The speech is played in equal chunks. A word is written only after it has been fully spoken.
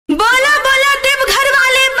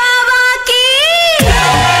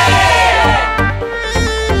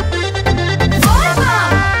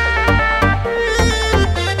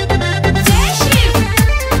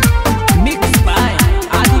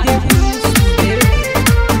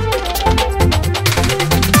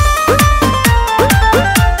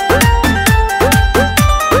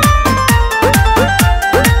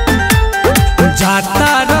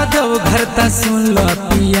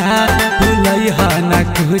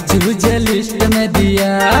कुछ लिस्ट में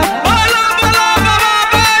दिया।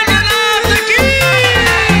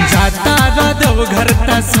 जाता रदो घर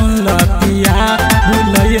ता सुन लो पिया,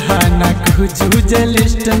 भूलई हा ना कुछ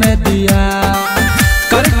लिस्ट में दिया।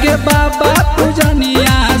 करके बाबा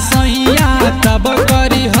पूजनिया सैया तब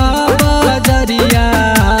करी ह बजरिया।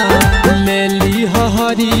 ले ली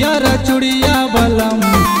हरियर चूड़िया बलम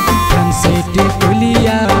फैंसी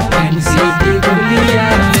टिकुलिया, फैंसी टिकुलिया।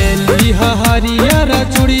 ले ली हरियर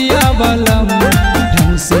चूड़िया बलम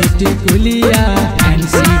फैंसी टिकुलिया,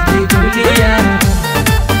 फैंसी टिकुलिया।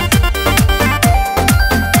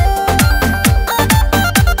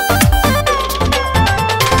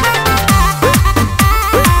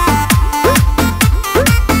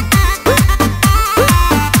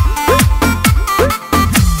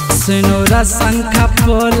 सिनोरा शंख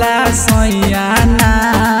पोला सैया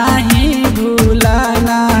नाही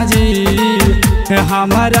भूलाना जी।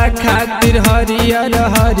 हमारा खातिर हरियर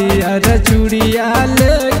हरियर चूड़िया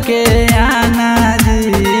लेके आना जी।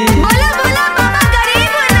 बोला बोला बाबा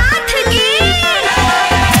गरीबनाथ की।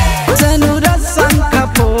 सिनोरा शंख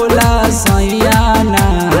पोला सैया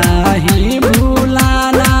नाही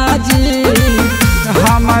भूलाना जी।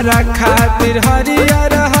 हमारा खातिर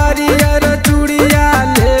हरियर हरियर चूड़िया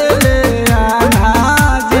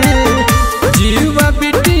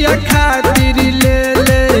खातिर ले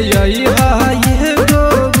ले ये गो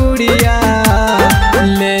गुड़िया।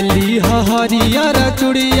 ले ली हरियर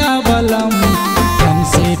चूड़िया बलम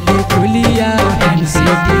फैंसी टिकुलिया, फैंसी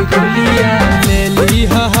टिकुलिया। ले ली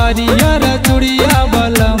हरियर चूड़िया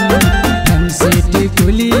बलम फैंसी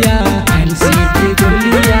टिकुलिया, फैंसी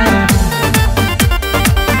टिकुलिया।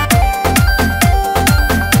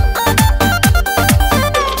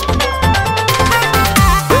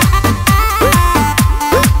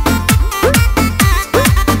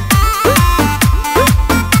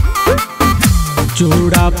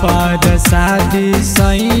 चूड़ा पर शादी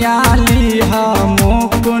सैयाली हम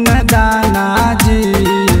कुंदना जी।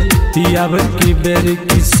 अब की बेर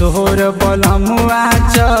किशोर बलमुआ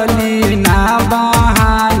चली ना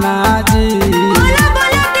बहाना जी। बोला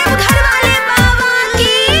बोला देवघर वाले बाबा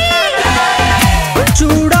की।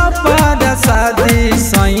 चूड़ा पर शादी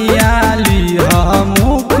सैयाली हम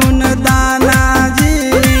कुंदना जी।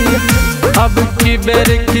 अब की बेर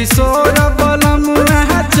किशोर बलमुआ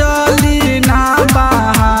चली ना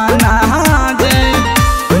बहाना जे।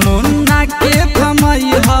 मुन्ना के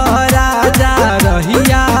थमई ह राजा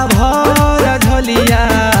रहिया भर झलिया।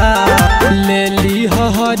 ले ली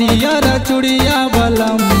हरियर चूड़िया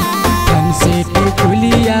बलम फैंसी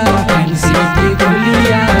टिकुलिया, फैंसी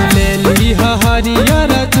टिकुलिया। ले ली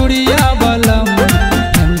हरियर चूड़िया